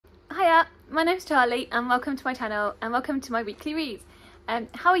my name's Charlie and welcome to my channel and welcome to my weekly reads.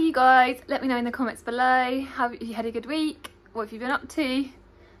 How are you guys? Let me know in the comments below. Have you had a good week? What have you been up to?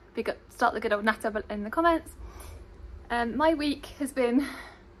 Start the good old natter in the comments. My week has been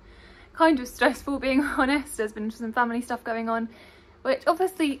kind of stressful, being honest. There's been some family stuff going on, which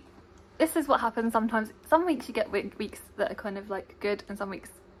obviously this is what happens sometimes. Some weeks you get weeks that are kind of like good and some weeks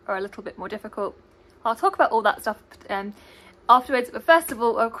are a little bit more difficult. I'll talk about all that stuff afterwards, but first of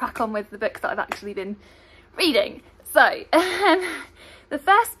all I'll crack on with the books that I've actually been reading. So the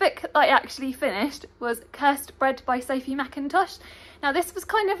first book that I actually finished was Cursed Bread by Sophie Mackintosh. Now this was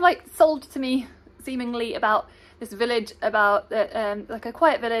kind of like sold to me seemingly about this village, about like a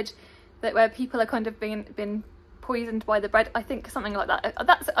quiet village where people are kind of been poisoned by the bread, I think, something like that.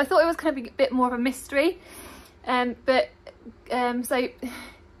 I thought it was kind of a bit more of a mystery, so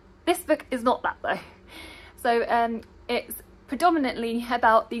this book is not that though. So it's predominantly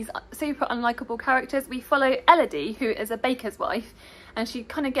about these super unlikable characters. We follow Elodie, who is a baker's wife, and she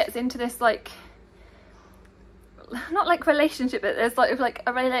kind of gets into this like, not like relationship, but there's like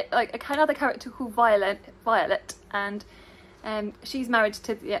another character called Violet, and she's married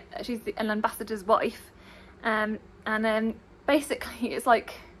to she's an ambassador's wife, and basically it's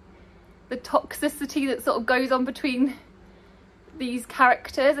like the toxicity that sort of goes on between these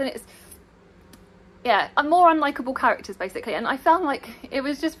characters, and it's more unlikable characters basically. And I found like it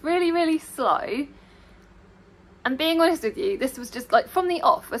was just really slow, and being honest with you, this was just like from the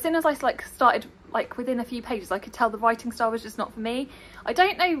off, as soon as I started, like within a few pages I could tell the writing style was just not for me. I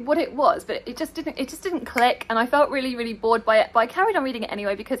don't know what it was, but it just didn't click, and I felt really bored by it, but I carried on reading it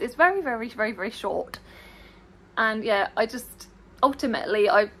anyway because it's very short. And yeah, I just ultimately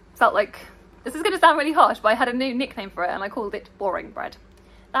I felt like, this is going to sound really harsh, but I had a new nickname for it and I called it Boring Bread.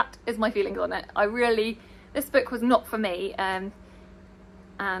 That is my feelings on it. This book was not for me, and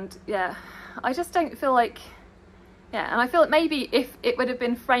yeah, I just don't feel like, and I feel like maybe if it would have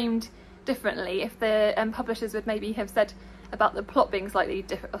been framed differently, if the publishers would maybe have said about the plot being slightly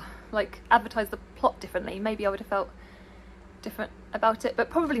different, like advertise the plot differently, maybe I would have felt different about it, but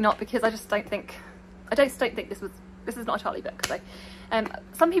probably not, because I just don't think this is not a Charlie book. So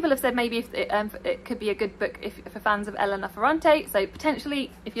some people have said maybe if it could be a good book if for fans of Elena Ferrante, so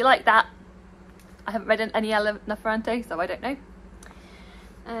potentially if you like that. I haven't read any Elena Ferrante, so I don't know,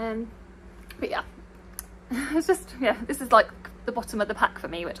 but yeah, it's just, this is like the bottom of the pack for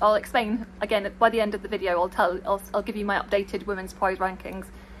me, which I'll explain again by the end of the video. I'll give you my updated women's prize rankings,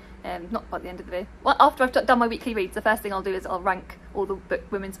 not by the end of the video, well, after I've done my weekly reads. The first thing I'll do is I'll rank all the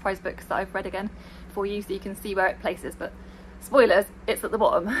women's prize books that I've read again for you, so you can see where it places, but spoilers, it's at the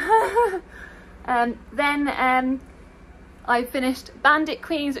bottom. Then I finished Bandit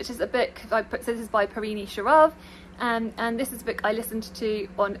Queens, which is a book so this is by Parini Schroff, and this is a book I listened to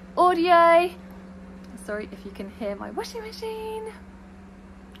on audio. Sorry if you can hear my washing machine.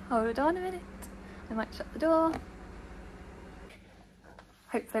 Hold on a minute, I might shut the door.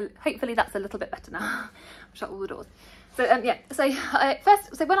 Hopefully that's a little bit better now. I've shut all the doors. So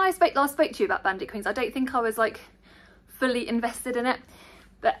so when I last spoke to you about Bandit Queens, I don't think I was like fully invested in it,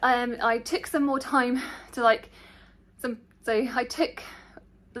 but I took some more time to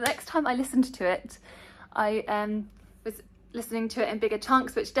the next time I listened to it, I was listening to it in bigger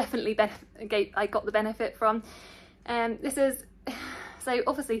chunks, which definitely I got the benefit from. This is, so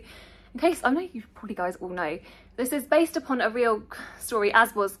obviously, in case, I know you probably guys all know, this is based upon a real story,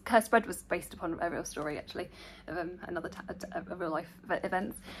 as was Cursed Bread was based upon a real story actually, of a real life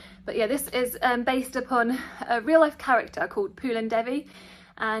events. But yeah, this is based upon a real life character called Poolan Devi,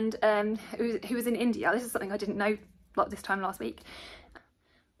 and who was in India. This is something I didn't know like this time last week.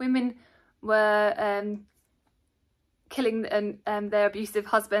 Women were killing their abusive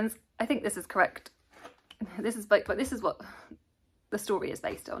husbands. I think this is correct. This is what the story is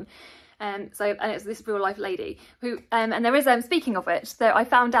based on. And it's this real life lady who, and there is, speaking of which, I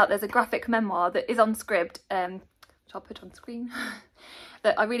found out there's a graphic memoir that is on Scribd, which I'll put on screen,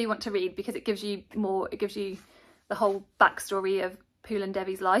 that I really want to read, because it gives you the whole backstory of Poolan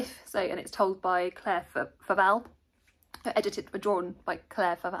Devi's life. So, and it's told by Claire Faval, drawn by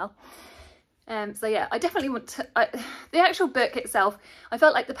Claire Faval. So yeah, I definitely want to, the actual book itself, I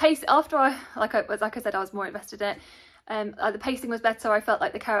felt like the pace, after like I said, I was more invested in it. The pacing was better. I felt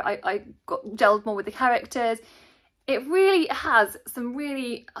like I got gelled more with the characters. It really has some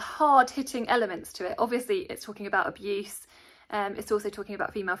really hard-hitting elements to it. Obviously, it's talking about abuse. It's also talking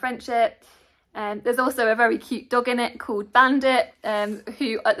about female friendship. There's also a very cute dog in it called Bandit,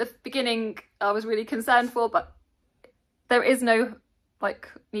 who at the beginning I was really concerned for, but there is no like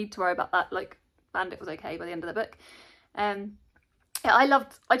need to worry about that. Like, Bandit was okay by the end of the book. yeah,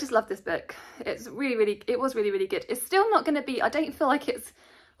 I just loved this book. It was really good. It's still not going to be, I don't feel like it's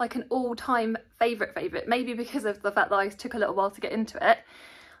like an all-time favourite, maybe because of the fact that I took a little while to get into it.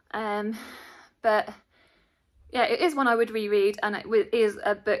 But yeah, it is one I would reread, and it is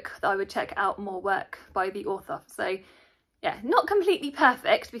a book that I would check out more work by the author. So yeah, not completely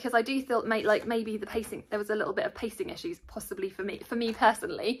perfect, because I do feel like maybe the pacing, there was a little bit of pacing issues possibly for me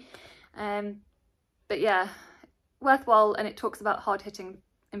personally. But yeah, worthwhile, and it talks about hard-hitting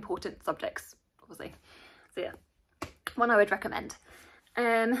important subjects, obviously. So yeah, one I would recommend.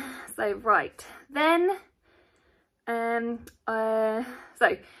 So right then, so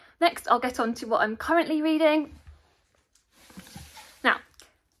next I'll get on to what I'm currently reading. Now,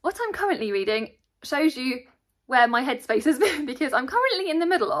 what I'm currently reading shows you where my headspace has been, because I'm currently in the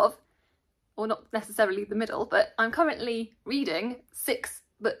middle of, or not necessarily the middle, but I'm currently reading 6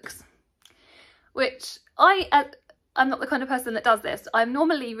 books, which I'm not the kind of person that does this. I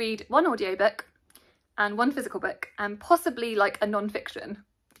normally read 1 audiobook and 1 physical book, and possibly like a non-fiction,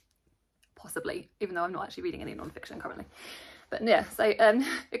 possibly, even though I'm not actually reading any non-fiction currently. But yeah, so it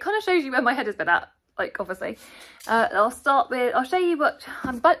kind of shows you where my head has been at, like, obviously. I'll show you what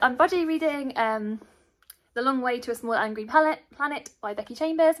I'm budgie reading. The Long Way to a Small Angry Planet by Becky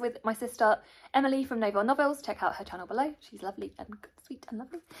Chambers, with my sister Emily from Novel Novels. Check out her channel below. She's lovely and sweet and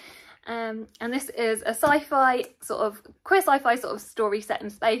lovely. And this is a sci-fi sort of queer sci-fi sort of story set in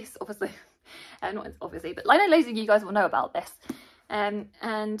space, obviously. Not obviously, but I know loads of you guys will know about this. And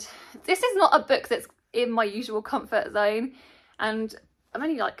this is not a book that's in my usual comfort zone, and I'm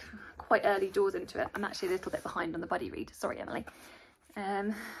only like quite early doors into it. I'm actually a little bit behind on the buddy read. Sorry, Emily.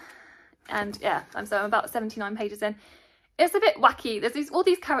 And yeah, I'm about 79 pages in. It's a bit wacky. There's all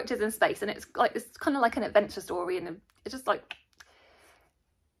these characters in space, and it's kind of like an adventure story, and it's just like,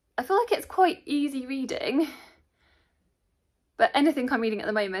 I feel like it's quite easy reading, but anything I'm reading at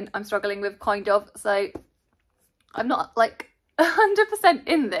the moment I'm struggling with, kind of. So I'm not like 100%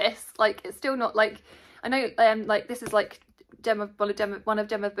 in this. Like, it's still not like, I know like this is like one of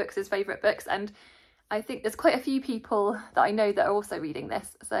Gemma Books' favourite books, and I think there's quite a few people that I know that are also reading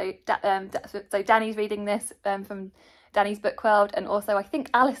this. So so Danny's reading this from Danny's Book World, and also I think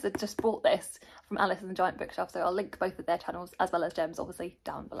Alice had just bought this from Alice and the Giant Bookshelf, so I'll link both of their channels as well as Gem's, obviously,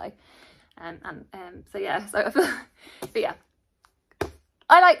 down below. So yeah, but yeah,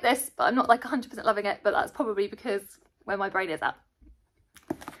 I like this, but I'm not like 100% loving it, but that's probably because where my brain is at.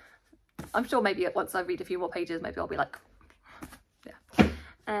 I'm sure maybe once I read a few more pages, maybe I'll be like, yeah.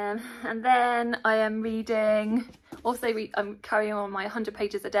 And then I am reading, I'm carrying on my 100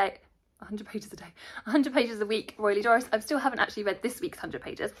 pages a week, Royally Doris. I still haven't actually read this week's 100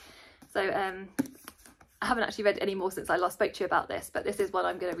 pages. So I haven't actually read any more since I last spoke to you about this, but this is what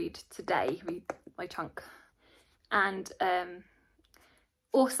I'm going to read today, read my chunk. And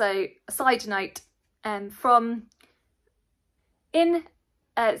also, a side note, so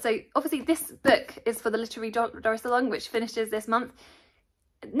obviously this book is for the Literary Doris Along, which finishes this month.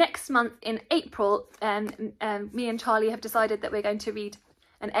 Next month in April, me and Charlie have decided that we're going to read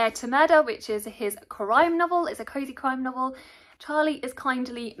An Heir to Murder, which is his crime novel. It's a cosy crime novel. Charlie is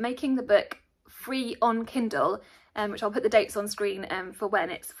kindly making the book free on Kindle, which I'll put the dates on screen for when.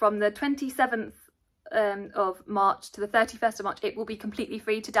 It's from the 27th of March to the 31st of March. It will be completely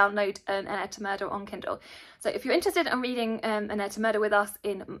free to download An Heir to Murder on Kindle. So if you're interested in reading An Heir to Murder with us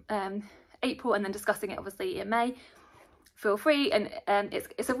in April, and then discussing it obviously in May, feel free. And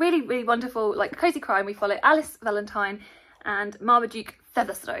it's a really wonderful, like, crazy crime. We follow Alice Valentine and Marmaduke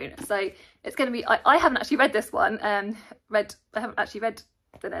Featherstone. So it's going to be, I haven't actually read this one, I haven't actually read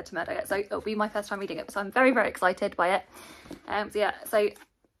An Heir to Murder yet, so it'll be my first time reading it, so I'm very excited by it. So yeah, so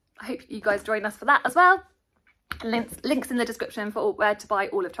I hope you guys join us for that as well. Links in the description for where to buy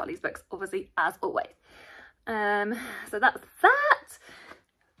all of Charlie's books, obviously, as always. So that's that.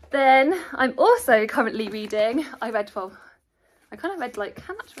 Then I'm also currently reading, I kind of read, like,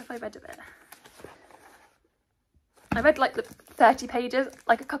 how much have I read of it? I read like the 30 pages,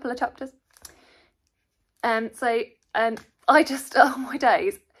 like a couple of chapters. I just, oh my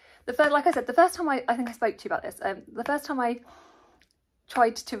days. Like I said, the first time I think I spoke to you about this, the first time I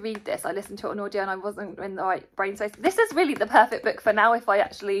tried to read this, I listened to it on audio and I wasn't in the right brain space. This is really the perfect book for now if I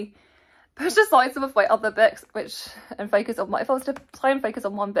actually push aside some of my other books, and focus on if I was to try and focus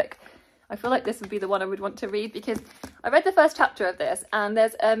on one book, I feel like this would be the one I would want to read, because I read the first chapter of this, and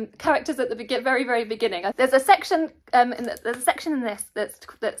there's characters at the very beginning. There's a section in this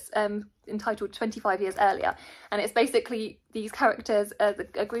that's entitled 25 Years Earlier, and it's basically these characters,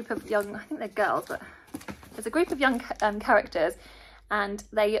 a group of young, I think they're girls, but there's a group of young characters, and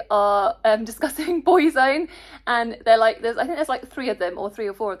they are discussing Boyzone, and they're like, I think there's like 3 of them, or 3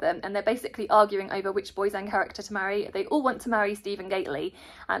 or 4 of them, and they're basically arguing over which Boyzone character to marry. They all want to marry Stephen Gately,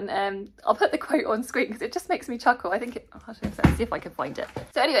 and I'll put the quote on screen because it just makes me chuckle. I think let's see if I can find it.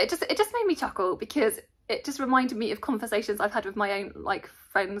 So anyway, it just made me chuckle because it just reminded me of conversations I've had with my own like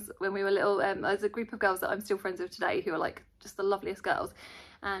friends when we were little. There's a group of girls that I'm still friends with today who are like just the loveliest girls,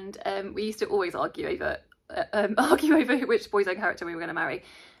 and we used to always argue over which Boyzone character we were going to marry.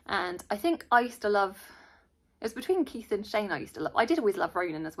 And I think I used to love, it was between Keith and Shane. I did always love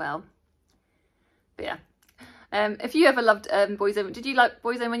Ronan as well. But yeah, if you ever loved Boyzone, did you like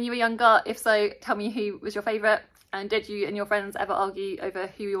Boyzone when you were younger? If so, tell me who was your favourite, and did you and your friends ever argue over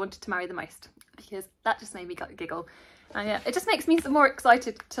who you wanted to marry the most? Because that just made me giggle. And yeah, it just makes me more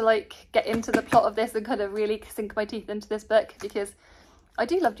excited to like get into the plot of this and kind of really sink my teeth into this book, because I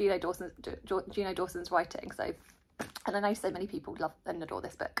do love Juno Dawson's writing, so, and I know so many people love and adore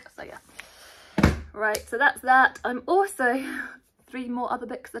this book, so yeah. Right, so that's that. I'm also 3 more other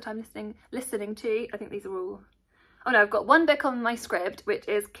books that I'm listening to. I think these are all, oh no, I've got 1 book on my script, which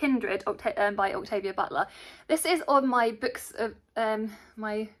is Kindred by Octavia Butler. This is on my books of one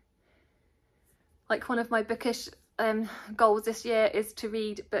of my bookish goals this year is to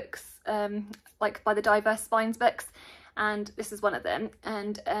read books like by the Diverse Spines books, and this is one of them.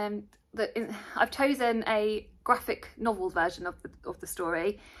 And I've chosen a graphic novel version of the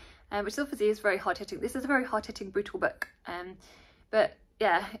story, which obviously is very hard-hitting. This is a very hard-hitting, brutal book, but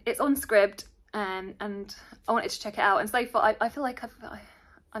yeah, it's on Scribd, and I wanted to check it out. And so far, I feel like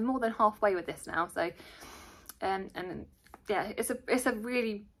I'm more than halfway with this now. So, and yeah, it's a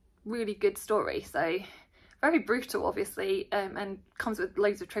really, really good story. So very brutal, obviously, and comes with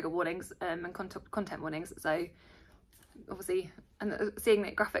loads of trigger warnings and content warnings. So obviously, and seeing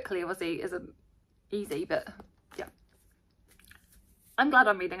it graphically obviously isn't easy, but yeah, I'm glad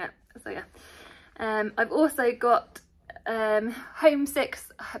I'm reading it. So yeah, I've also got Homesick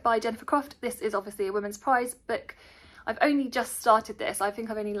by Jennifer Croft. This is obviously a women's prize book. I've only just started this. I think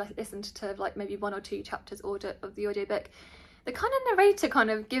I've only listened to like maybe 1 or 2 chapters of the audiobook. The kind of narrator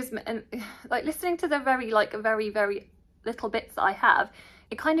kind of gives me, and like listening to the very little bits that I have,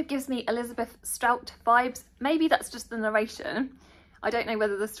 it kind of gives me Elizabeth Strout vibes. Maybe that's just the narration. I don't know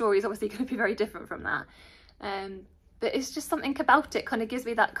whether the story is obviously going to be very different from that. But it's just something about it kind of gives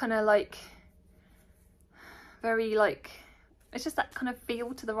me that kind of like, very like, it's just that kind of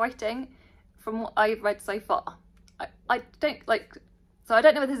feel to the writing from what I've read so far. I don't like, so I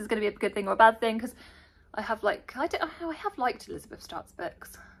don't know whether this is going to be a good thing or a bad thing, because I have like, I have liked Elizabeth Strout's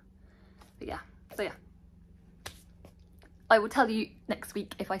books. But yeah, so yeah. I will tell you next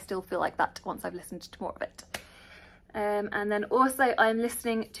week if I still feel like that once I've listened to more of it. And then also I'm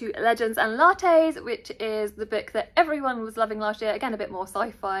listening to Legends and Lattes, which is the book that everyone was loving last year. Again, a bit more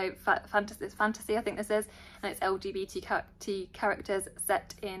sci-fi, fantasy I think this is. And it's LGBT characters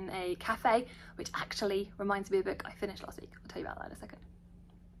set in a cafe, which actually reminds me of a book I finished last week. I'll tell you about that in a second.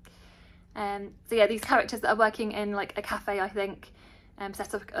 So yeah, these characters that are working in like a cafe, I think,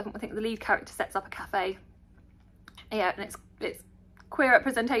 set up, I think the lead character sets up a cafe. Yeah, and it's queer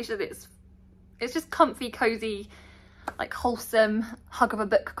representation. It's just comfy, cozy, like wholesome hug of a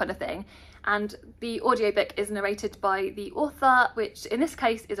book kind of thing. And the audiobook is narrated by the author, which in this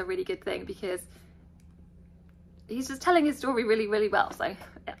case is a really good thing because he's just telling his story really, really well. So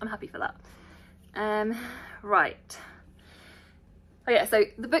yeah, I'm happy for that. Right. Oh yeah, so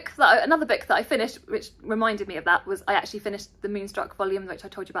another book that I finished, which reminded me of that, was I actually finished the Moonstruck volume, which I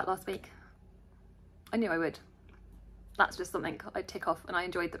told you about last week. I knew I would. That's just something I'd tick off, and I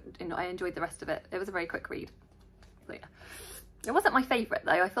enjoyed the rest of it. It was a very quick read. So yeah, it wasn't my favourite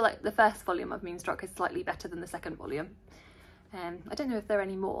though. I feel like the first volume of Moonstruck is slightly better than the second volume. I don't know if there are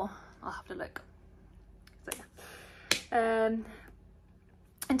any more. I'll have to look. So yeah.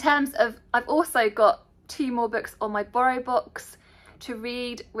 In terms of, I've also got 2 more books on my borrow box to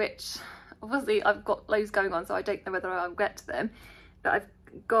read, which obviously I've got loads going on, so I don't know whether I'll get to them. But I've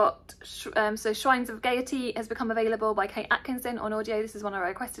got so Shrines of Gaiety has become available by Kate Atkinson on audio. This is one I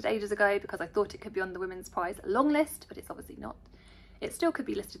requested ages ago because I thought it could be on the Women's Prize long list, but it's obviously not. It still could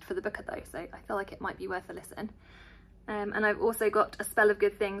be listed for the booker though, so I feel like it might be worth a listen. And I've also got A Spell of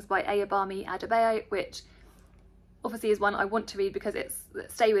Good Things by Ayobami Adebayo, which obviously is one I want to read because it's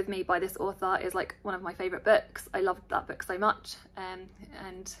Stay With Me by this author is like one of my favourite books. I loved that book so much,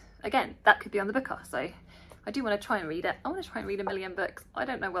 and again, that could be on the booker, so I do want to try and read it. I want to try and read 1 million books. I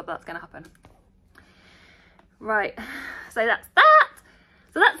don't know whether that's going to happen. Right, so that's that.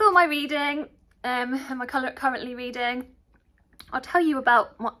 So that's all my reading. Am I currently reading? I'll tell you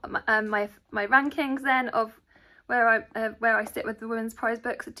about my rankings then of where I sit with the women's prize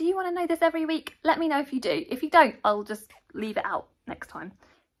books. Do you want to know this every week? Let me know if you do. If you don't, I'll just leave it out next time.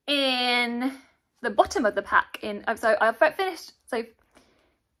 In the bottom of the pack, I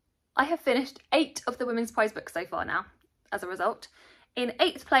have finished 8 of the women's prize books so far now, as a result. In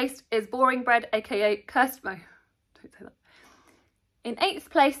 8th place is Boring Bread, aka Cursed... No, don't say that. In 8th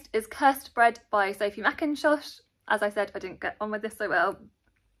place is Cursed Bread by Sophie Mackintosh. As I said, I didn't get on with this so well.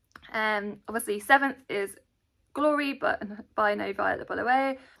 Obviously 7th is Glory by No Violet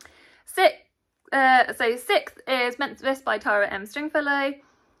Butler. 6th is Memphis by Tara M. Stringfellow.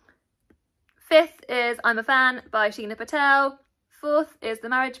 5th is I'm a Fan by Sheena Patel. 4th is The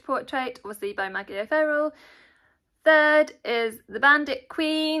Marriage Portrait, obviously by Maggie O'Farrell. 3rd is The Bandit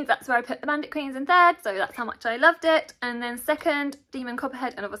Queens. That's where I put The Bandit Queens in 3rd, so that's how much I loved it. And then 2nd, Demon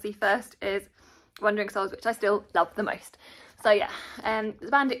Copperhead, and obviously 1st is Wandering Souls, which I still love the most. So yeah, The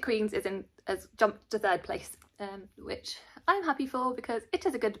Bandit Queens has jumped to 3rd place, which I'm happy for because it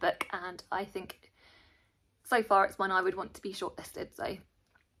is a good book, and I think so far it's one I would want to be shortlisted. So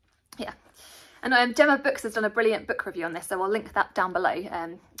yeah. And Gemma Books has done a brilliant book review on this, so I'll link that down below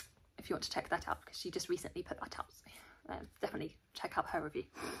if you want to check that out, because she just recently put that out. So definitely check out her review.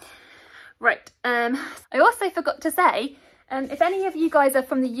 Right, I also forgot to say, if any of you guys are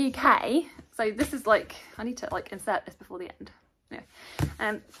from the UK, so this is like, I need to like insert this before the end. Yeah.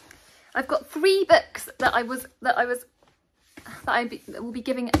 I've got 3 books that I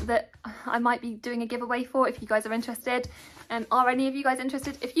might be doing a giveaway for if you guys are interested. Are any of you guys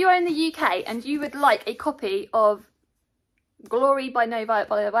interested? If you are in the UK and you would like a copy of Glory by No Violet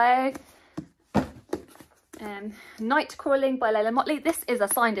Butler, Night Crawling by Layla Motley, this is a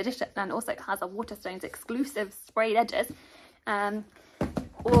signed edition and also has a Waterstones exclusive sprayed edges,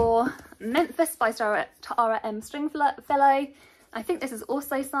 or Memphis by Tara M. Stringfellow. I think this is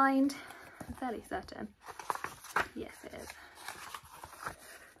also signed, I'm fairly certain. Yes, it is.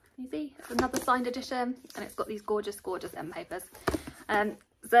 You see, it's another signed edition, and it's got these gorgeous end papers.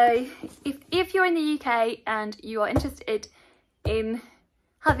 So if you're in the UK and you are interested in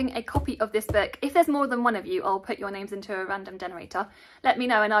having a copy of this book, if there's more than one of you, I'll put your names into a random generator. Let me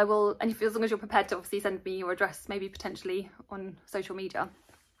know, and I will, and as long as you're prepared to obviously send me your address, maybe potentially on social media,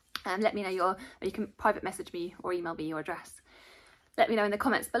 let me know you can private message me or email me your address. Let me know in the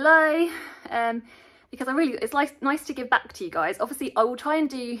comments below. Because it's nice to give back to you guys. Obviously, I will try and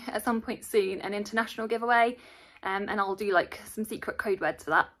do at some point soon an international giveaway, and I'll do like some secret code words for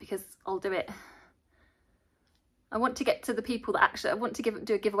that, because I'll do it. I want to get to the people that actually, I want to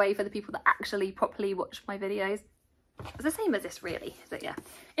do a giveaway for the people that actually properly watch my videos. It's the same as this really, so yeah.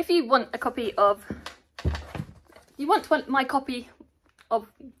 If you want a copy of, my copy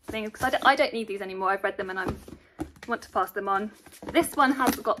of things, because I don't need these anymore. I've read them and I want to pass them on. This one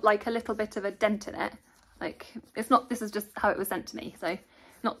has got like a little bit of a dent in it. Like, it's not, this is just how it was sent to me, so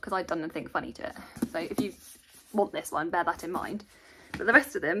not because I'd done anything funny to it. So if you want this one, bear that in mind. But the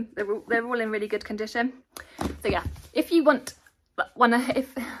rest of them, they're all in really good condition. So yeah, if you want one,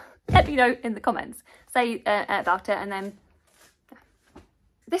 let me know in the comments, say about it. And then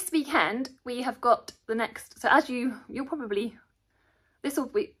this weekend we have got the next, so as you'll probably, this will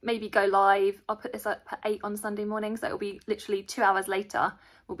maybe go live, I'll put this up at 8 on Sunday morning, so it'll be literally 2 hours later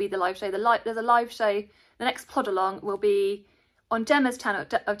will be the live show. There's a live show, the next plod along will be on Gemma's channel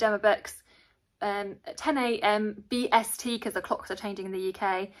of Gemma Books, at 10 AM BST, because the clocks are changing in the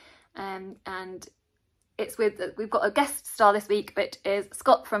UK, and it's we've got a guest star this week, which is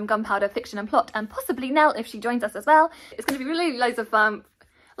Scott from Gunpowder Fiction and Plot, and possibly Nell if she joins us as well. It's going to be really loads of fun,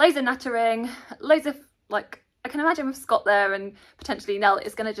 loads of nattering, loads of like, I can imagine with Scott there and potentially Nell,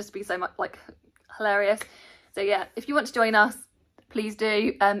 it's going to just be so much like hilarious. So yeah, if you want to join us, please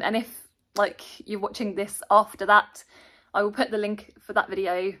do, and if like you're watching this after that, I will put the link for that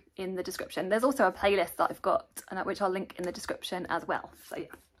video in the description. There's also a playlist that I've got, and which I'll link in the description as well. So yeah,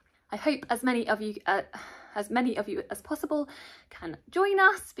 I hope as many of you as possible can join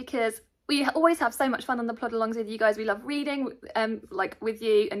us, because we always have so much fun on the plod alongs with you guys. We love reading like with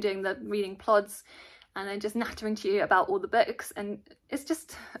you and doing the reading plods, and then just nattering to you about all the books, and it's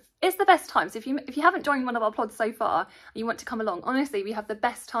the best time. So if you haven't joined one of our plods so far and you want to come along, honestly, we have the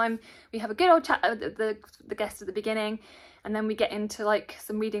best time. We have a good old chat with the guests at the beginning, and then we get into like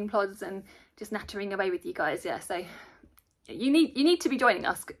some reading plods and just nattering away with you guys. Yeah, so you need to be joining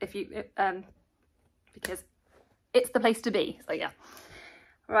us if you because it's the place to be. So yeah,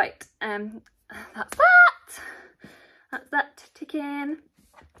 right, that's that ticking.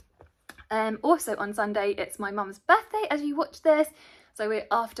 Also on Sunday it's my mum's birthday as you watch this, so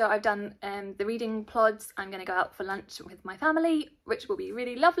after I've done the reading plods, I'm going to go out for lunch with my family, which will be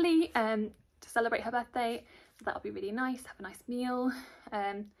really lovely to celebrate her birthday. that'll be really nice. Have a nice meal,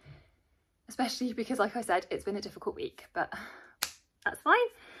 especially because, like I said, it's been a difficult week, but that's fine.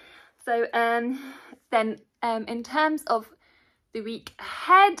 So then in terms of the week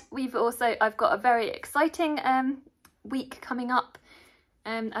ahead, I've got a very exciting week coming up.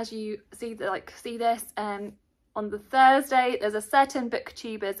 As you see this on the Thursday, there's a certain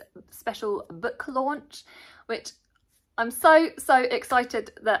Booktubers special book launch, which I'm so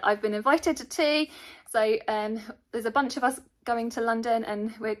excited that I've been invited to. So there's a bunch of us going to London,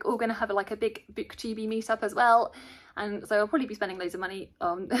 and we're all going to have a big Booktubey meetup as well. And so I'll probably be spending loads of money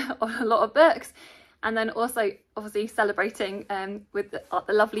on a lot of books, and then also obviously celebrating with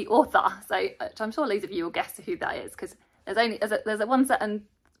the lovely author. So which I'm sure loads of you will guess who that is, because there's a one certain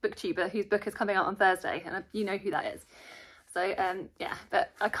booktuber whose book is coming out on Thursday, and you know who that is. So yeah,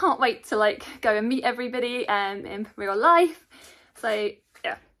 but I can't wait to go and meet everybody in real life. So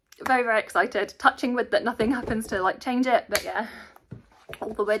yeah, very excited. Touching wood that nothing happens to change it, but yeah,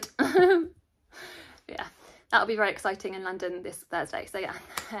 all the wood. Yeah, that'll be very exciting in London this Thursday. So yeah,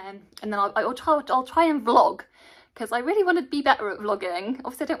 and then I'll try and vlog, because I really want to be better at vlogging.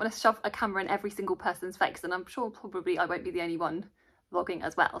 Obviously I don't want to shove a camera in every single person's face, and I'm sure probably I won't be the only one vlogging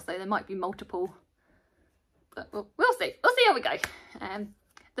as well, so there might be multiple, but we'll see how we go. At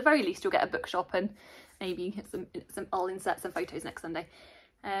the very least you'll get a bookshop, and maybe I'll insert some photos next Sunday.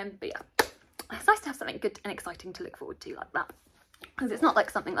 But yeah, it's nice to have something good and exciting to look forward to like that, because it's not like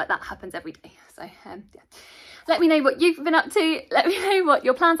something like that happens every day. So yeah, let me know what you've been up to, let me know what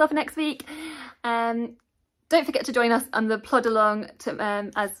your plans are for next week. Don't forget to join us on the plod along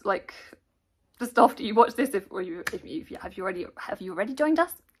to as just after you watch this, if you already joined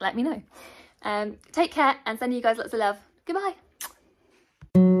us, let me know. Take care, and sending you guys lots of love. Goodbye.